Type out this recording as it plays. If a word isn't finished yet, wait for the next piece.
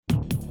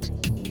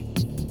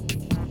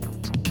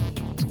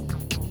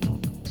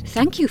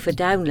Thank you for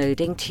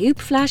downloading Tube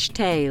Flash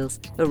Tales,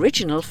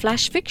 original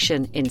flash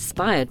fiction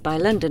inspired by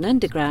London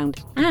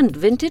Underground and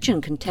vintage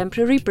and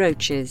contemporary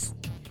brooches.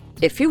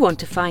 If you want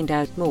to find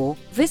out more,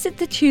 visit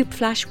the Tube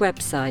Flash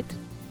website,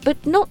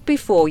 but not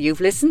before you've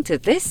listened to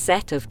this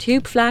set of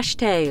Tube Flash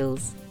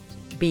Tales.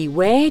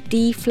 Beware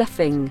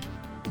defluffing.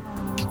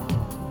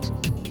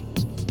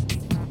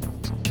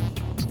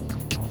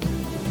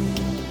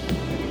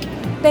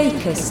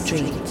 Baker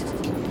Street.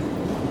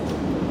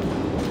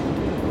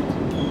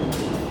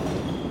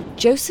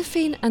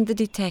 Josephine and the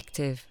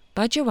Detective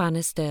by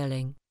Joanna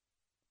Sterling.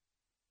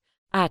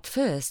 At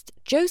first,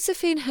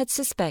 Josephine had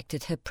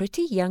suspected her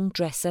pretty young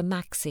dresser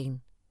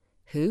Maxine.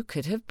 Who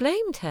could have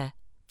blamed her?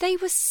 They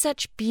were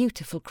such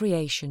beautiful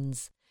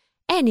creations.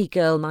 Any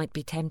girl might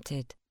be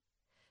tempted.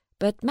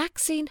 But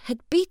Maxine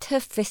had beat her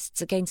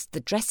fists against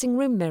the dressing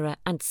room mirror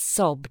and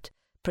sobbed,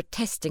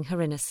 protesting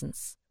her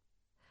innocence.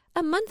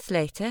 A month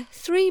later,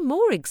 3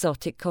 more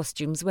exotic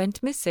costumes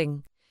went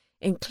missing,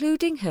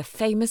 including her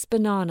famous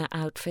banana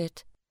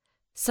outfit.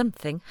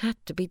 Something had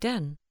to be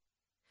done.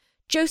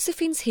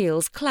 Josephine's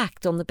heels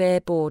clacked on the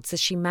bare boards as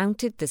she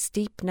mounted the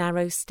steep,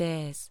 narrow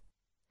stairs.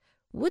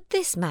 Would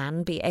this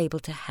man be able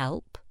to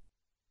help?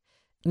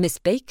 "Miss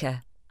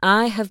Baker,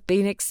 I have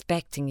been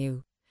expecting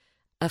you."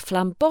 A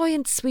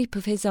flamboyant sweep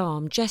of his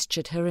arm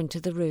gestured her into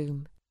the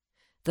room.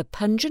 The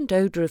pungent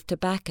odour of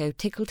tobacco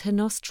tickled her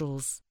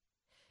nostrils.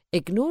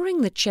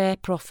 Ignoring the chair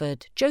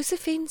proffered,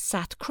 Josephine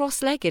sat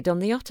cross-legged on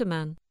the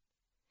ottoman.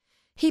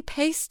 He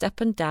paced up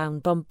and down,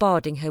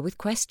 bombarding her with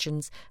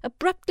questions,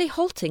 abruptly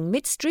halting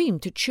midstream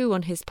to chew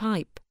on his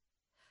pipe.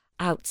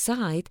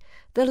 Outside,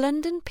 the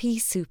London pea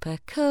souper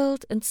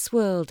curled and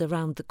swirled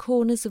around the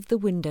corners of the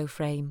window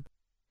frame.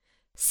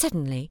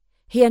 Suddenly,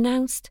 he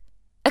announced,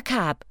 "A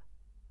cab,"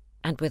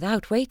 and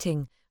without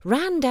waiting,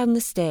 ran down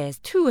the stairs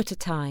 2 at a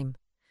time.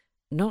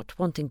 Not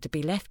wanting to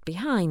be left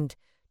behind,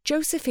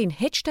 Josephine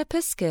hitched up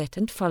her skirt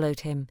and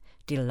followed him,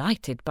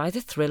 delighted by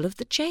the thrill of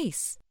the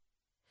chase.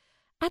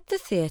 At the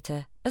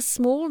theatre, a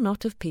small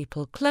knot of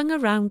people clung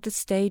around the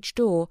stage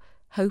door,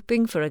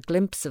 hoping for a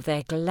glimpse of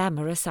their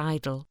glamorous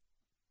idol.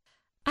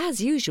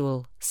 As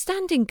usual,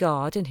 standing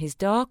guard in his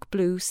dark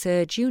blue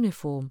serge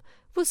uniform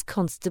was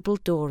Constable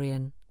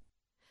Dorian.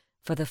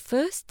 For the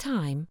first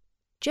time,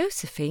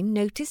 Josephine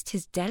noticed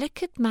his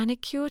delicate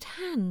manicured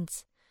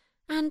hands,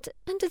 and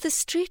under the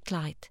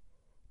streetlight,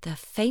 the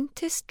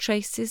faintest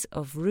traces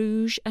of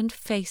rouge and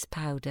face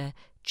powder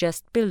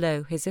just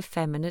below his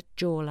effeminate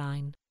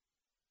jawline.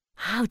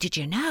 "How did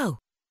you know?"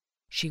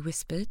 she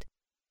whispered.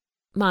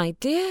 "My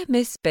dear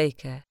Miss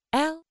Baker,"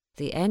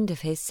 the end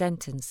of his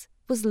sentence,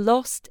 was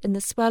lost in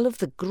the swell of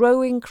the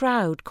growing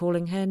crowd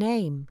calling her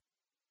name.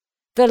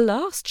 The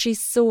last she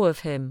saw of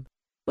him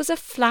was a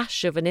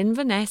flash of an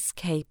Inverness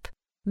cape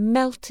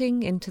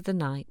melting into the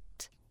night.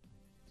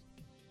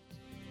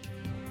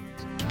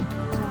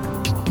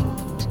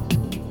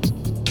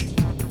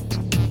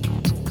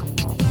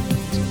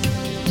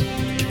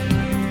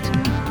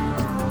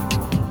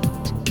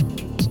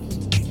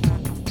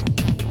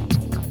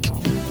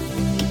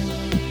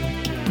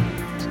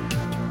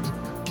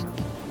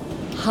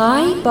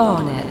 High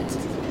Barnet.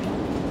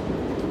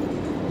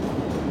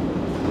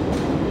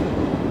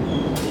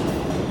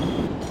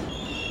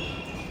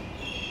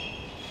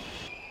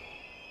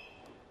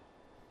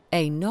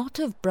 A Knot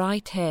of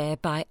Bright Hair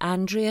by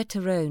Andrea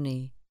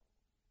Tironi.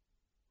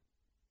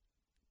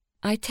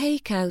 I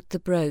take out the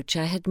brooch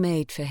I had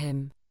made for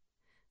him.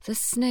 The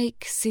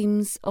snake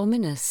seems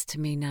ominous to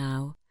me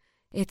now.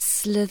 It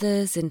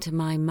slithers into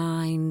my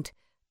mind,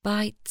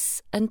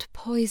 bites and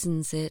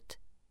poisons it.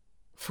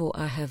 For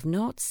I have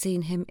not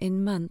seen him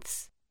in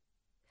months.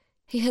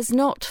 He has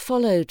not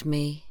followed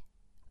me,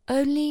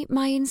 only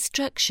my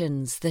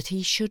instructions that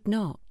he should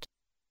not.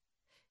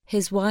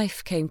 His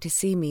wife came to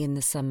see me in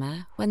the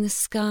summer when the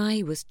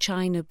sky was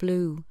china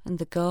blue and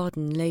the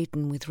garden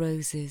laden with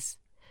roses.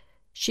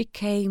 She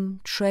came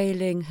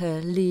trailing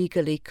her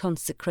legally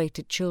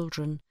consecrated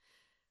children,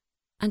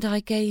 and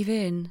I gave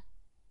in,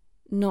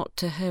 not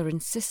to her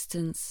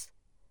insistence,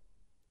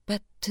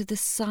 but to the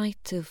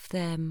sight of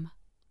them.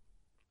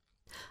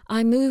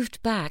 I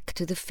moved back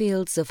to the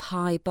fields of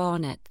High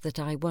Barnet that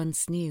I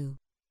once knew.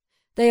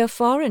 They are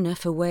far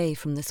enough away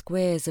from the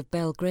squares of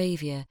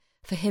Belgravia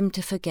for him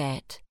to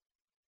forget.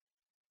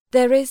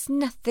 There is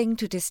nothing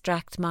to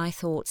distract my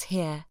thoughts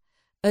here,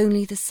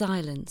 only the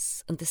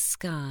silence and the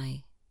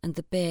sky and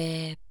the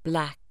bare,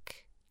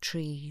 black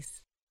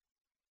trees.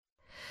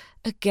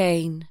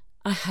 Again,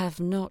 I have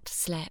not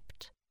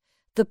slept.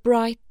 The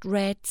bright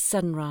red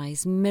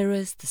sunrise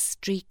mirrors the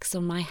streaks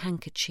on my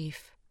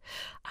handkerchief.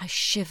 I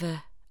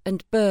shiver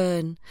and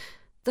burn.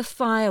 The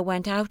fire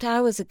went out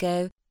hours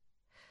ago,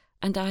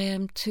 and I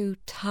am too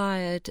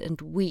tired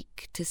and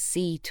weak to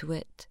see to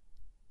it.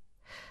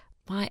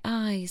 My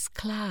eyes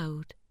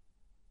cloud.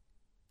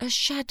 A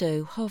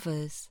shadow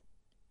hovers.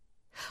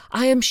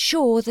 I am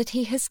sure that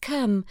he has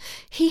come.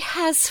 He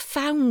has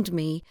found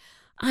me.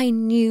 I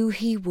knew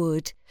he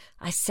would.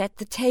 I set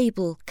the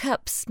table,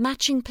 cups,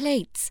 matching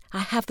plates. I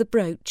have the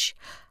brooch.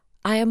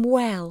 I am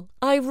well.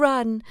 I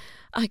run.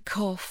 I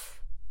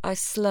cough, I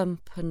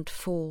slump and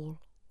fall.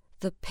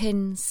 The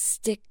pin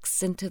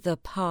sticks into the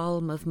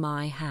palm of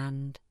my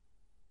hand.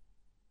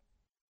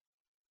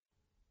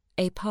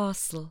 A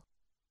parcel.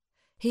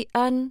 He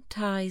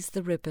unties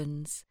the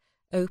ribbons,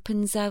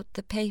 opens out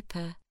the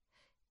paper.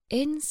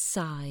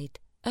 Inside,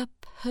 a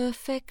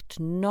perfect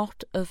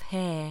knot of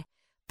hair,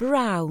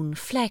 brown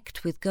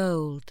flecked with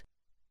gold.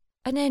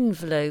 An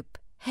envelope,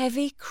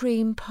 heavy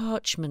cream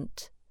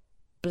parchment,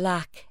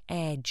 black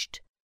edged.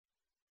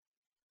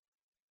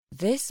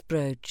 This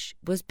brooch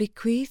was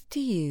bequeathed to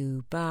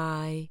you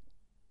by...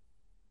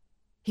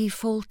 He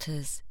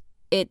falters.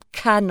 It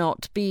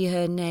cannot be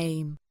her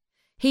name.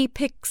 He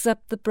picks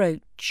up the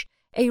brooch,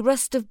 a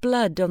rust of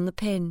blood on the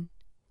pin.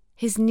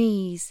 His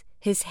knees,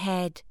 his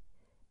head,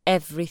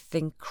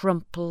 everything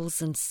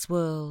crumples and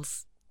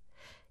swirls.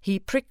 He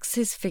pricks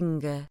his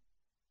finger.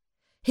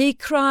 He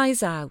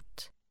cries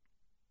out.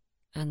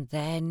 And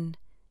then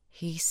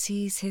he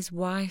sees his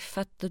wife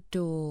at the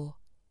door,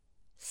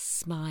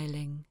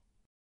 smiling.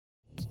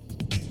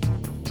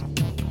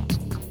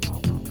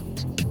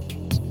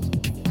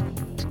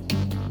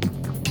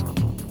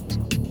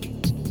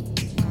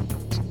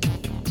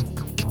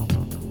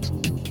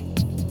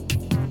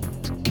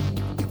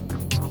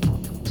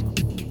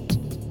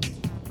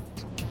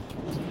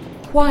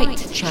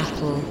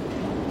 Whitechapel.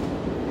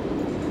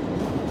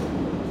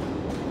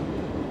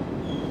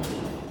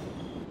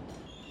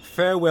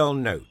 Farewell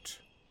Note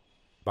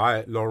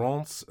by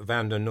Laurence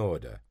van der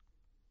Noorder.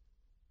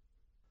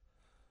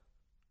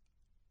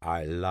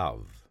 I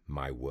love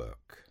my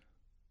work.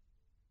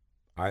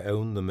 I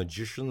own the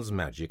magician's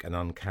magic and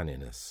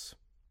uncanniness,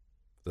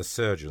 the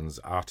surgeon's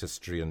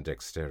artistry and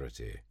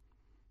dexterity,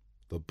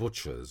 the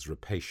butcher's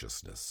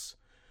rapaciousness.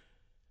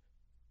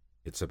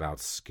 It's about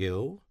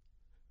skill,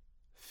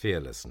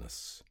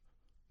 fearlessness,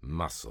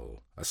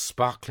 muscle, a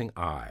sparkling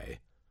eye,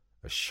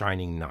 a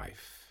shining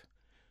knife.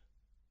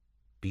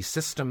 Be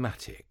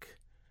systematic.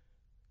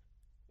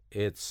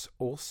 It's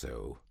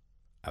also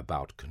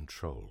about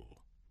control.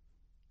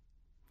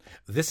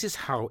 This is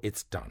how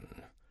it's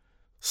done.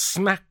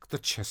 Smack the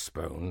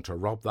chestbone to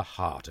rob the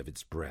heart of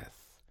its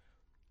breath.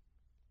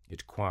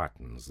 It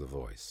quietens the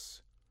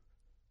voice.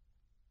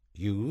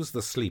 Use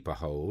the sleeper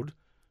hold,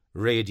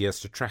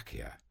 radius to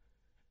trachea.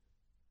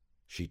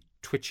 She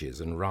twitches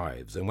and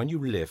writhes, and when you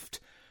lift,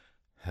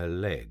 her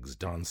legs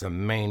dance a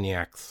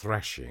maniac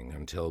thrashing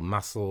until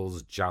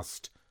muscles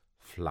just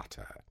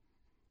flutter.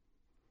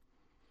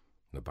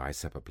 The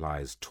bicep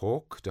applies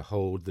torque to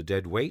hold the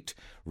dead weight,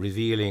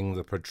 revealing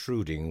the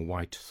protruding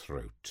white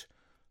throat,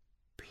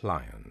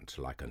 pliant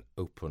like an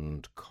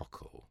opened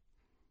cockle.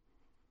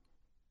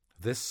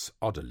 This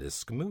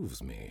odalisque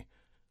moves me,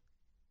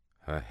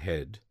 her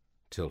head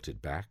tilted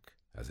back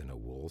as in a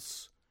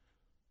waltz.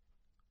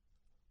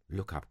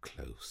 Look up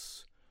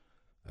close,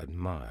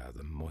 admire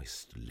the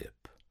moist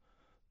lip,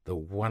 the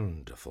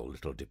wonderful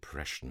little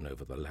depression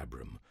over the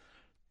labrum,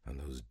 and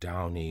those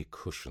downy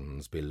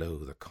cushions below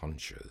the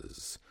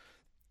conchas.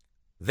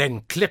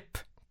 Then clip,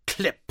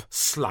 clip,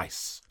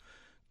 slice.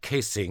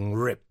 Casing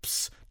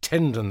rips,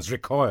 tendons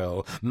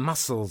recoil,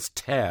 muscles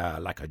tear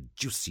like a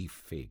juicy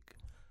fig.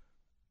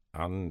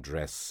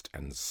 Undressed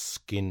and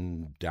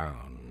skinned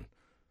down,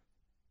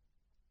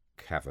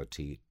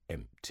 cavity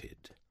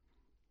emptied.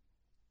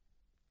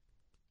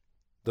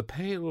 The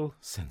pale,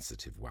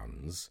 sensitive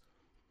ones,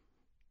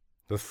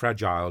 the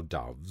fragile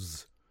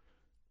doves,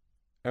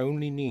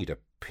 only need a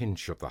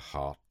pinch of the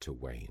heart to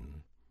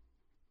wane.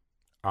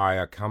 I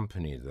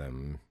accompany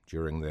them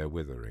during their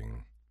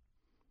withering.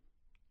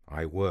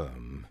 I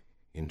worm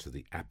into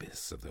the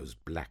abyss of those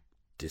black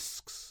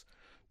discs,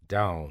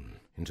 down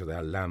into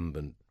their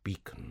lambent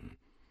beacon.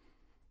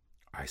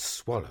 I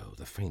swallow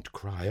the faint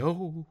cry,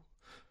 "Oh,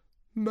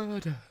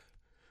 murder!"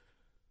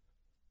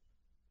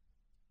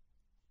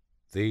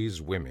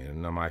 These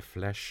women are my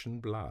flesh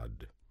and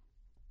blood.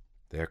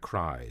 Their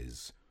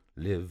cries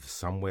live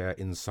somewhere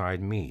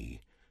inside me.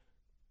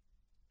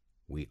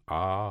 We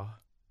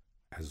are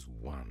as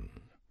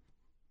one.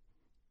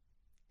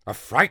 A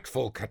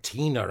frightful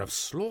catena of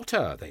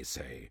slaughter, they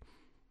say.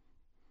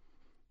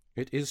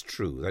 It is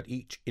true that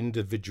each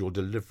individual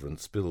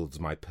deliverance builds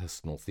my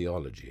personal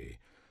theology.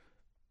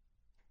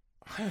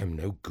 I am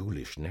no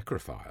ghoulish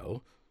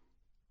necrophile.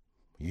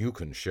 You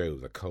can show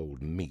the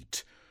cold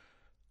meat.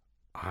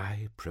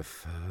 I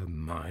prefer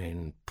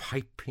mine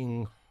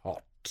piping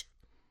hot.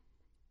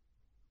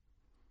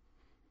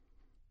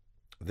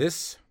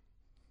 This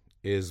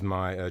is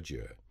my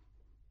adieu.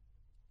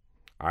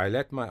 I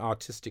let my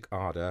artistic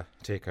ardour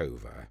take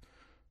over.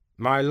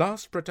 My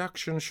last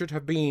production should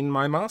have been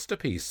my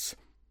masterpiece.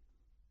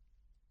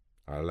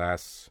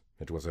 Alas,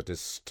 it was a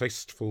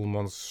distasteful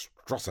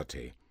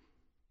monstrosity.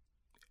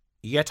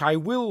 Yet I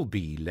will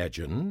be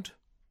legend.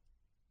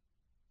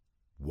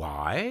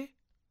 Why?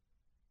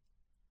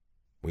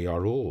 We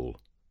are all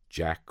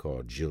Jack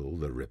or Jill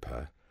the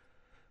Ripper.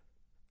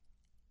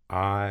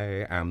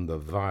 I am the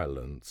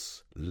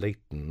violence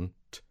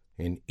latent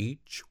in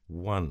each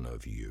one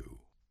of you.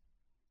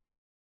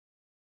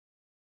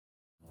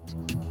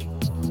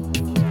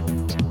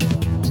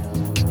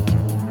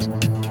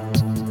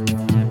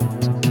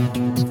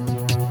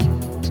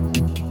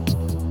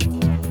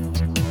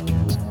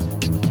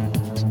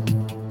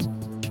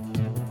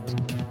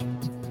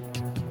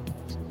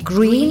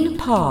 Green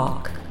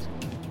Park.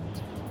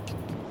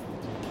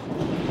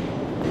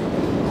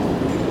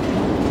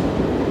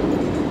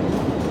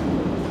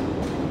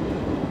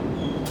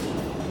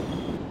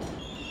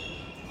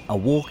 A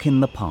Walk in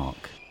the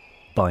Park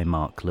by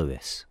Mark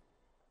Lewis.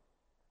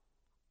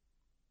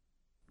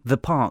 The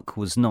park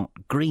was not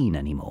green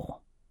anymore,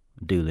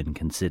 Doolin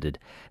considered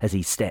as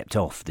he stepped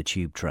off the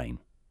tube train.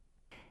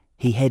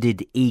 He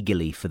headed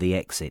eagerly for the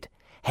exit,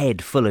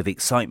 head full of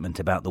excitement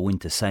about the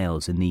winter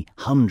sales in the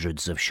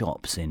hundreds of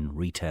shops in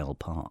Retail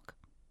Park.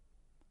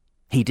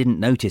 He didn't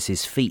notice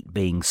his feet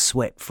being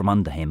swept from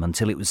under him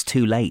until it was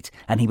too late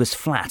and he was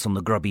flat on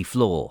the grubby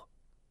floor.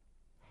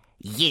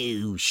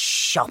 "You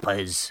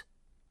shoppers!"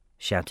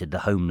 shouted the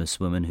homeless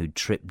woman who'd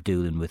tripped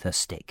Doolin with her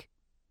stick.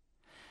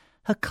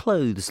 Her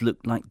clothes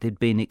looked like they'd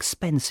been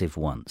expensive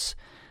once,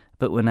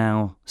 but were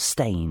now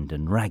stained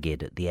and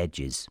ragged at the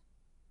edges.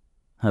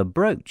 Her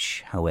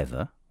brooch,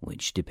 however,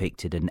 which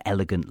depicted an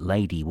elegant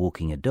lady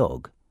walking a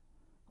dog,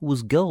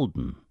 was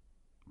golden,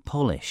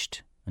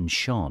 polished and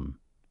shone.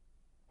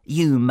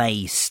 "You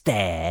may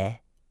stare,"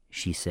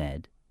 she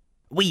said.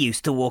 "We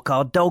used to walk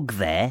our dog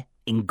there,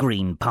 in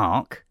Green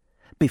Park,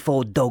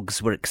 before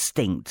dogs were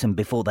extinct and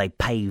before they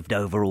paved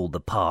over all the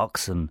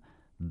parks and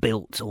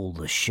built all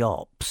the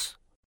shops."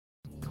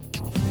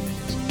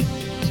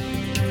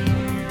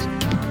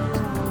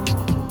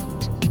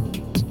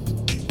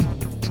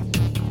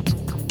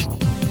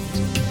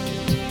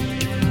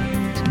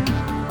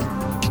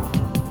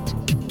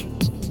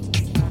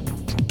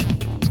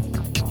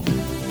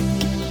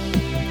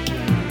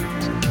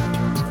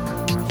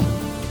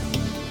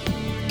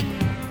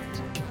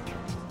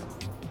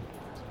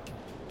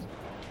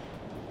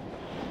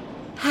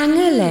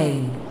 Hanger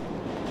Lane.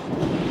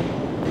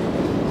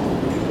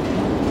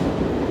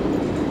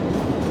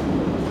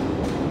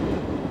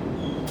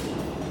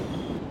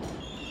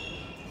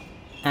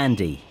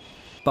 Andy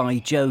by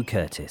Joe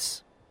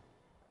Curtis.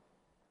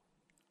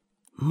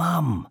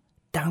 "Mum,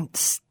 don't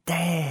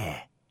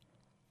stare.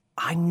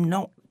 I'm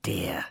not,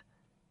 dear,"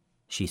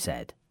 she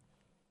said.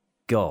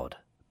 God,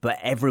 but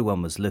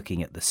everyone was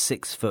looking at the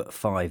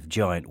 6'5"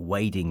 giant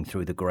wading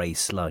through the grey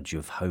sludge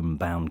of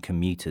homebound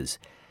commuters.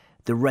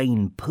 The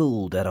rain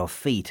pooled at our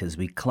feet as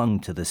we clung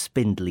to the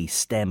spindly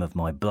stem of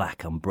my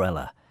black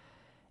umbrella,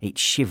 it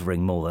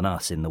shivering more than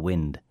us in the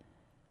wind.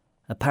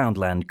 A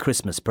Poundland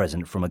Christmas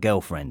present from a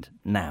girlfriend,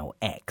 now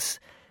ex,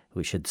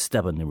 which had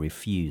stubbornly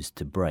refused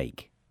to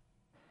break.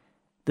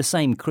 The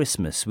same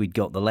Christmas we'd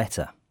got the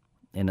letter,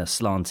 in a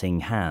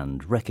slanting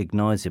hand,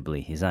 recognisably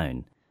his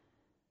own.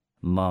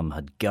 Mum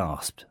had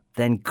gasped,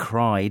 then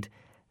cried,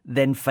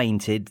 then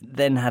fainted,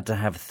 then had to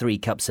have 3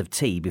 cups of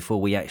tea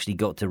before we actually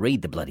got to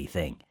read the bloody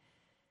thing.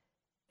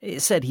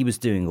 It said he was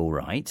doing all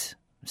right,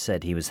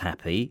 said he was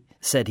happy,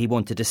 said he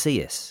wanted to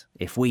see us,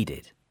 if we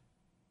did.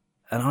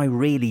 And I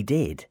really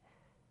did.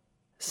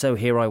 So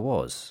here I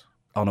was,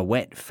 on a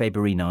wet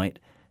February night,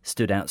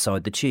 stood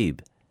outside the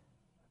tube,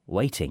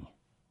 waiting.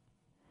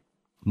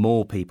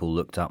 More people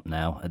looked up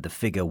now at the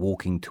figure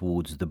walking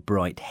towards the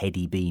bright,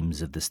 heady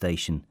beams of the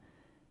station.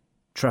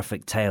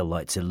 Traffic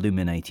taillights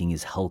illuminating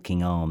his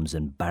hulking arms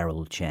and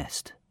barrel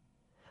chest.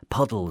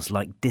 Puddles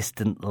like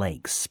distant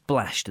lakes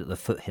splashed at the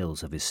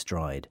foothills of his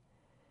stride.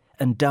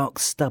 And dark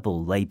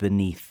stubble lay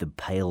beneath the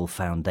pale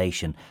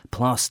foundation,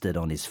 plastered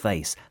on his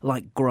face,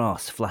 like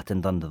grass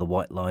flattened under the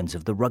white lines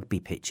of the rugby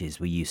pitches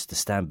we used to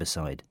stand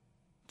beside,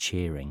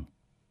 cheering.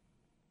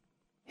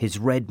 His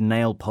red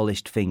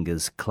nail-polished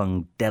fingers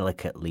clung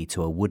delicately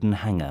to a wooden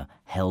hanger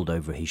held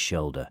over his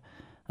shoulder,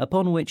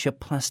 upon which a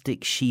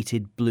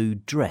plastic-sheeted blue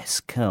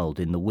dress curled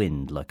in the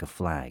wind like a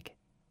flag.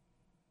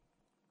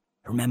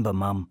 "Remember,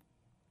 Mum,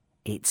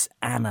 it's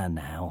Anna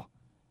now,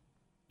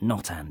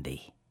 not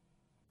Andy."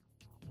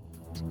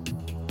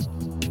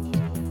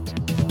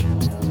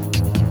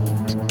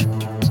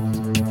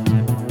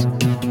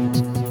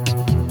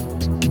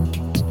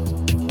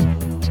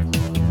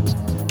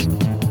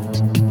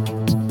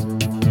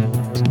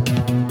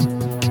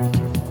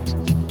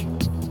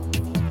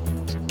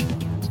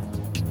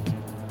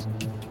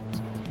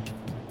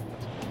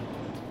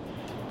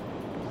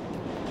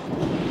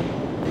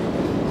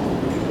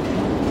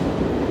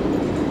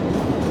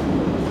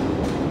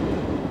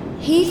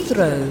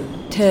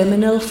 Heathrow,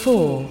 Terminal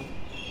 4.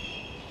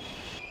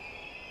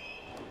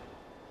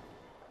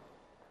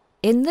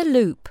 In the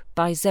Loop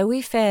by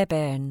Zoe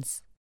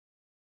Fairbairns.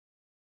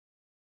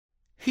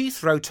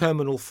 Heathrow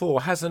Terminal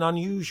 4 has an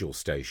unusual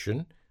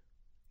station.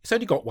 It's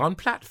only got one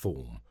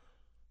platform,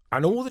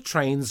 and all the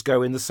trains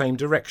go in the same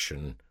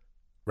direction,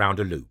 round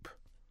a loop.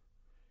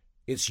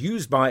 It's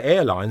used by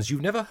airlines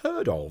you've never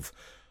heard of,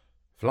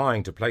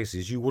 flying to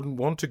places you wouldn't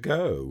want to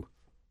go.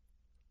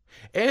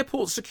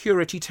 Airport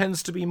security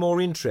tends to be more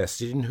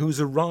interested in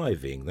who's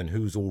arriving than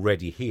who's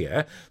already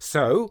here,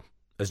 so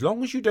as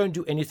long as you don't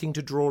do anything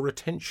to draw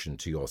attention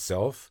to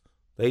yourself,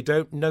 they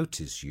don't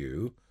notice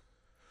you.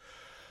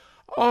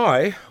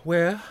 I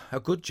wear a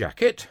good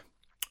jacket,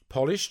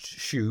 polished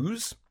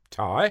shoes,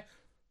 tie.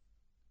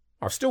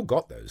 I've still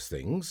got those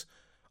things.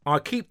 I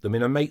keep them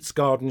in a mate's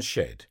garden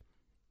shed.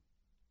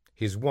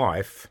 His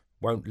wife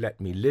won't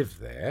let me live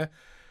there,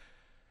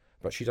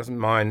 but she doesn't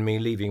mind me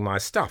leaving my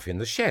stuff in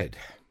the shed.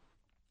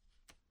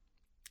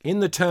 In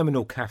the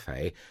terminal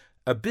cafe,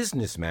 a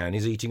businessman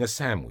is eating a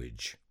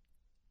sandwich.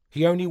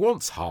 He only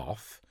wants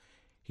half.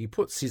 He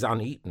puts his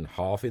uneaten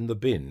half in the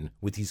bin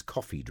with his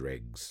coffee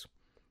dregs.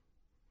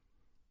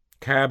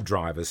 Cab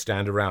drivers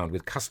stand around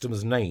with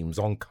customers' names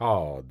on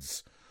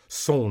cards.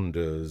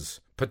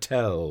 Saunders,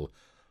 Patel,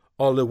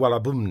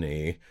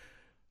 Oluwalabumni.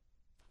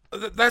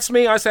 That's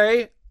me, I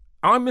say.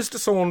 I'm Mr.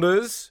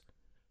 Saunders.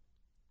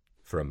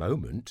 For a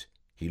moment,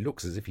 he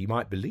looks as if he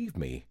might believe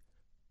me.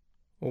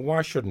 Well,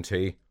 why shouldn't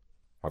he?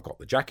 I've got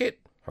the jacket,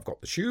 I've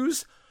got the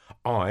shoes.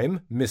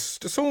 I'm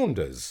Mr.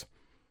 Saunders.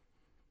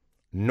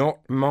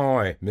 Not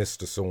my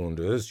Mr.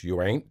 Saunders,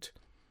 you ain't.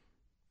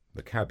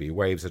 The cabbie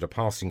waves at a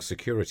passing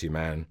security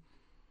man.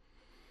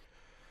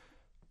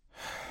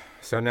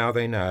 So now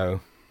they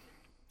know.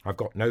 I've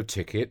got no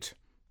ticket,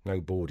 no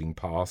boarding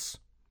pass,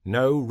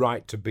 no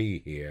right to be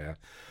here.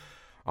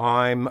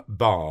 I'm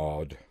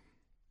barred.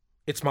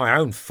 It's my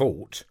own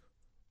fault.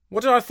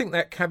 What did I think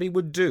that cabbie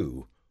would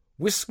do?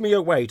 Whisk me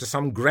away to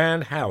some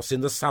grand house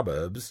in the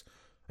suburbs,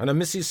 and a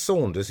Mrs.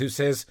 Saunders who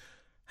says,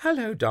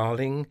 "Hello,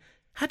 darling,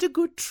 had a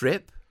good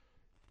trip?"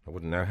 I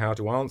wouldn't know how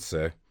to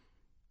answer.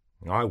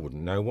 I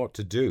wouldn't know what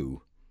to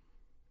do.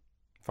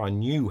 If I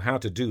knew how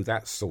to do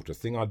that sort of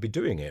thing, I'd be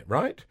doing it,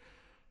 right?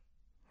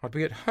 I'd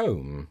be at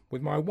home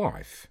with my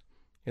wife,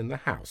 in the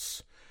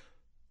house,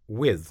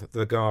 with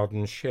the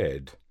garden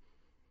shed.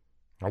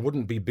 I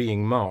wouldn't be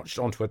being marched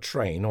onto a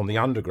train on the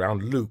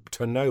underground loop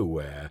to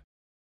nowhere.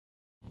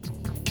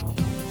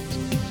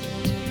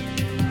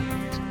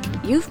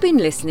 You've been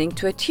listening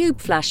to a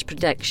Tube Flash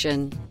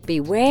production,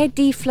 Beware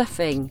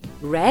Defluffing,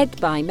 read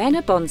by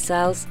Mena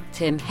Bonsells,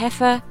 Tim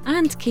Heffer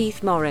and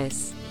Keith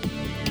Morris.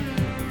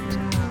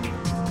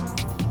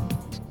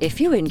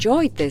 If you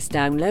enjoyed this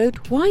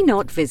download, why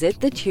not visit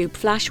the Tube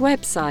Flash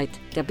website,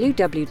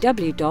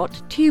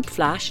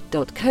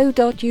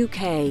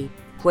 www.tubeflash.co.uk,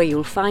 where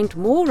you'll find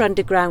more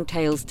underground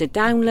tales to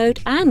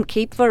download and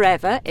keep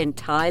forever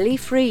entirely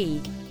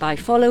free by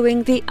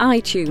following the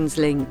iTunes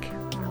link.